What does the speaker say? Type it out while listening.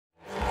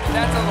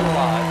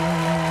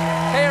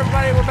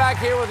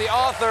back here with the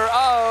author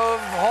of,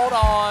 hold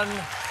on,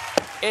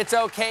 It's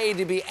Okay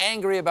to Be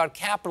Angry About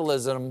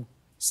Capitalism,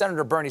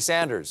 Senator Bernie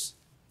Sanders.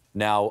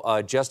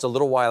 Now, just a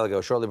little while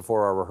ago, shortly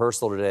before our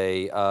rehearsal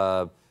today,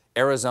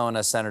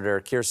 Arizona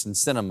Senator Kyrsten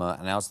Sinema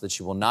announced that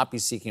she will not be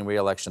seeking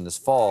re-election this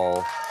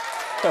fall.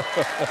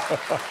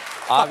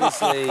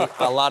 Obviously,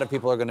 a lot of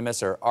people are going to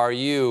miss her.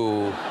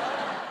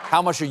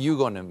 How much are you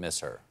going to miss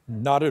her?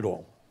 Not at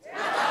all.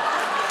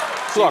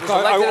 Look, as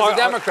a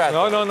Democrat.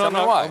 No.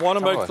 I want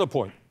to make the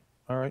point.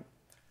 All right.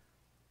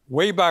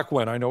 Way back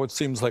when, I know it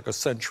seems like a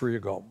century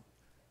ago,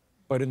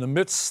 but in the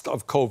midst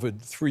of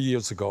COVID 3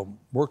 years ago,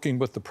 working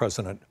with the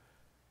president,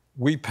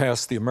 we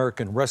passed the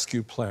American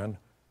Rescue Plan,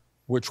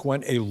 which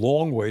went a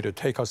long way to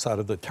take us out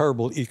of the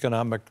terrible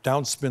economic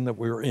downspin that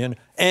we were in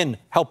and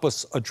help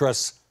us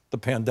address the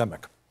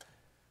pandemic.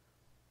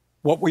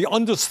 What we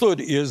understood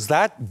is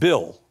that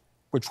bill,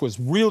 which was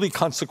really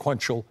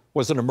consequential,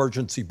 was an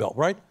emergency bill,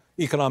 right?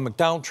 Economic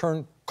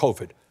downturn,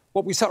 COVID.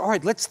 What we said, all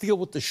right, let's deal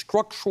with the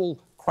structural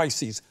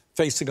crises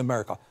facing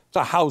America,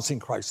 the housing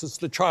crisis,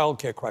 the child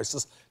care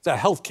crisis, the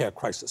health care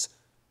crisis.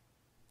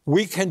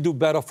 We can do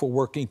better for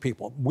working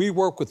people. We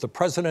work with the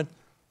president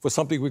for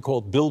something we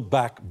call Build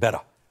Back Better.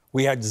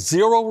 We had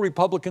 0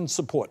 Republican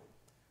support.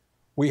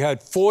 We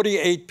had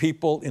 48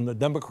 people in the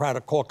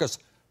Democratic caucus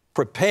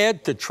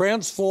prepared to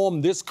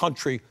transform this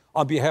country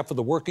on behalf of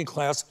the working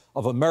class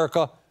of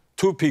America.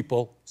 2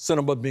 people,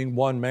 Sinema being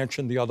one,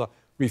 Manchin the other,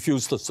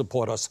 refused to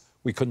support us.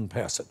 We couldn't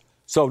pass it.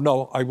 So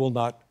no, I will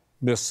not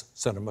miss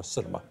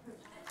Sinema.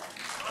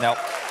 Now,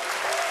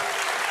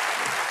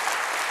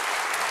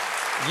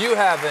 you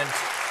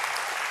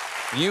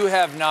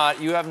have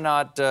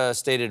not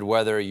stated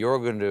whether you're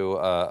going to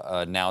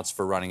announce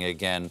for running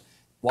again.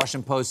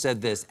 Washington Post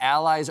said this: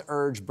 allies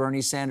urge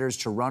Bernie Sanders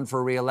to run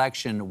for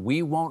re-election.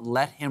 We won't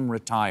let him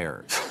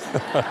retire.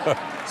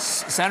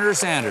 Senator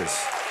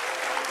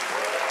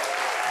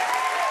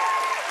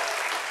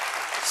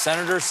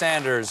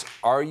Sanders,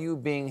 are you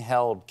being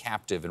held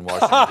captive in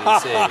Washington,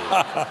 D.C.?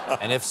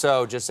 And if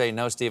so, just say,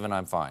 no, Stephen,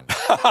 I'm fine.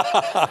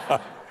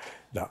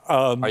 No,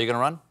 are you going to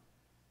run?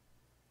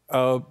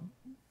 All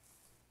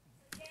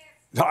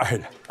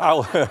right,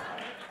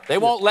 They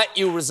won't let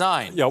you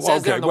resign. Yeah,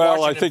 okay.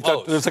 Well, I think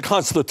that there's a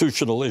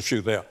constitutional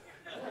issue there.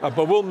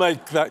 But we'll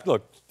make that,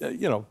 look,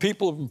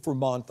 people in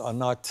Vermont are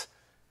not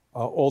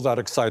all that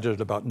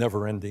excited about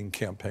never-ending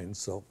campaigns.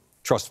 So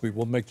trust me,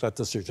 we'll make that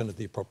decision at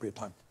the appropriate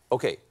time.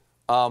 Okay.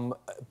 A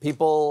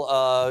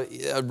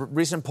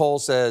recent poll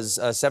says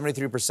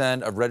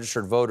 73% of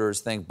registered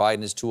voters think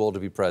Biden is too old to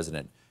be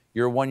president.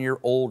 You're 1 year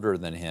older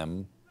than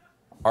him.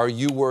 Are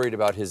you worried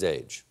about his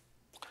age?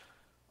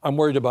 I'm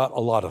worried about a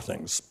lot of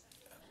things.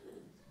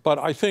 But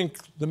I think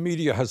the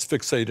media has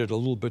fixated a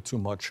little bit too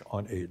much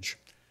on age.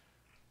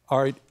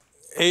 All right,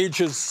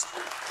 age is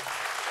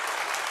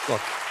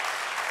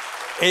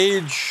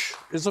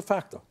a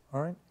factor,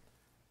 all right?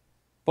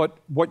 But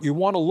what you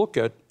want to look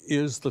at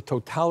is the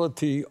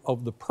totality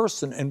of the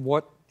person and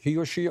what he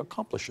or she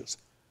accomplishes.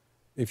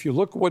 If you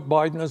look at what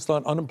Biden has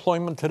done,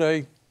 unemployment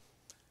today,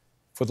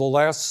 for the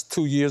last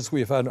 2 years,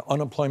 we've had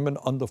unemployment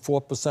under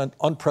 4%,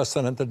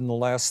 unprecedented in the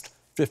last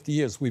 50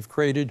 years. We've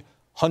created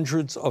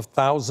hundreds of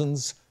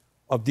thousands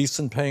of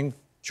decent-paying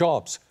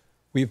jobs.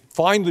 We've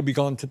finally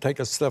begun to take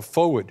a step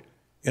forward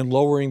in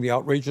lowering the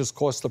outrageous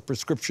cost of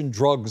prescription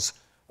drugs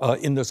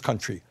in this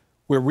country.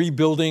 We're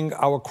rebuilding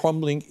our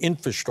crumbling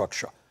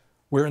infrastructure.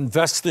 We're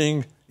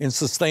investing in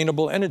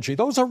sustainable energy.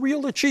 Those are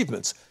real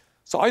achievements.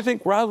 So I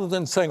think rather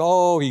than saying,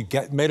 oh, he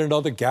made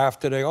another gaffe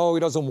today, oh, he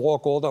doesn't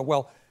walk all that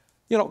well,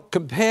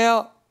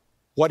 compare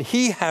what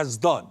he has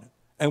done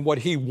and what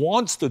he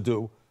wants to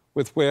do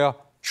with where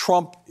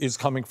Trump is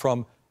coming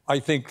from. I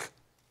think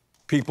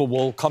people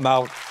will come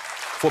out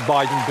for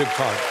Biden big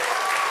time.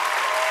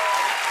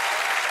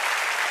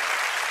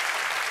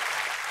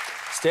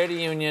 State of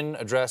the Union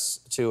address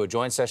to a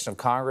joint session of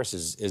Congress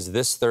is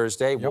this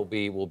Thursday. Yep.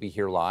 We'll be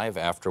here live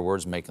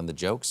afterwards making the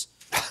jokes.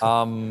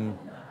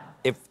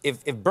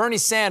 If Bernie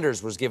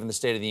Sanders was given the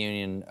State of the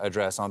Union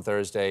address on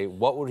Thursday,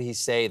 what would he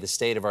say the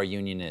state of our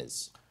union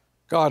is?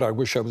 God, I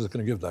wish I was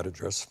going to give that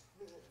address.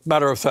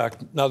 Matter of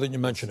fact, now that you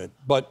mention it,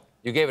 but...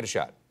 You gave it a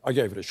shot. I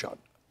gave it a shot.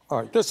 All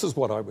right, this is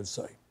what I would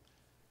say.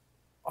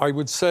 I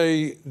would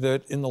say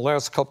that in the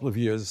last couple of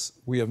years,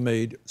 we have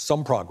made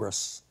some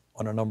progress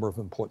on a number of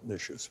important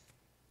issues.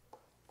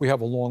 We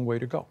have a long way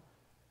to go.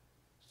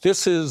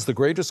 This is the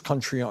greatest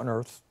country on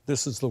earth.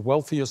 This is the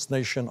wealthiest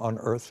nation on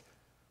earth.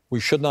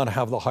 We should not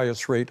have the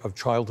highest rate of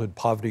childhood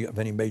poverty of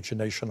any major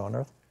nation on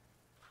earth.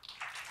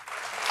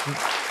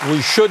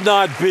 We should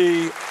not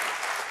be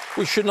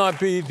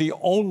the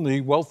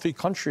only wealthy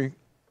country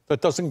that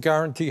doesn't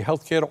guarantee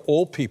health care to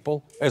all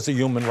people as a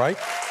human right.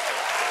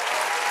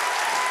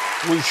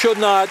 We should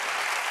not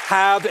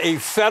have a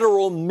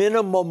federal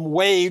minimum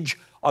wage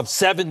of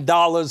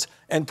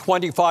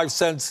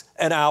 $7.25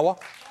 an hour.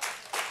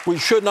 We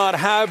should not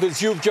have,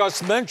 as you've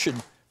just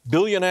mentioned,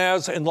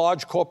 billionaires and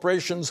large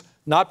corporations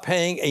not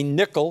paying a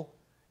nickel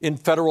in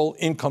federal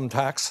income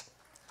tax.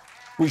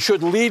 We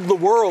should lead the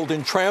world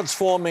in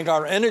transforming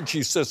our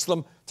energy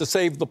system to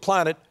save the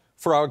planet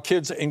for our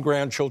kids and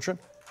grandchildren.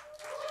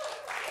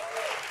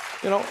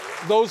 You know,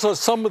 those are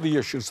some of the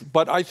issues.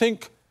 But I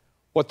think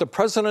what the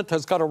president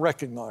has got to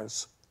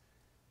recognize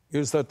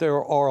is that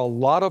there are a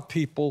lot of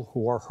people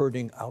who are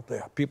hurting out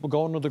there. People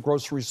going to the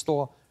grocery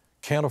store,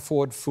 can't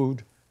afford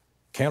food,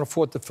 can't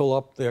afford to fill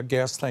up their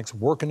gas tanks,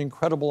 working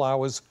incredible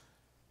hours,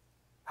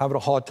 having a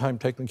hard time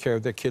taking care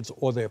of their kids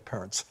or their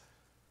parents.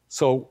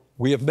 So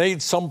we have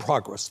made some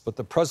progress, but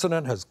the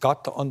president has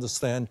got to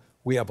understand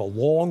we have a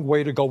long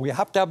way to go. We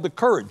have to have the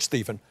courage,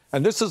 Stephen,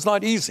 and this is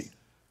not easy,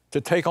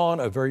 to take on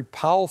a very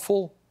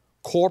powerful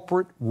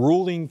corporate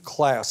ruling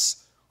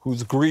class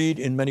whose greed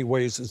in many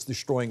ways is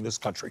destroying this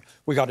country.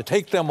 We got to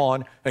take them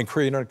on and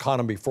create an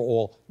economy for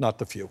all, not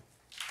the few.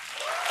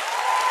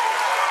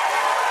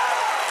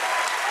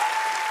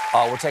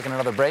 We're taking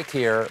another break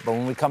here, but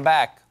when we come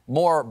back,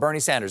 more Bernie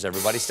Sanders,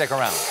 everybody. Stick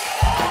around.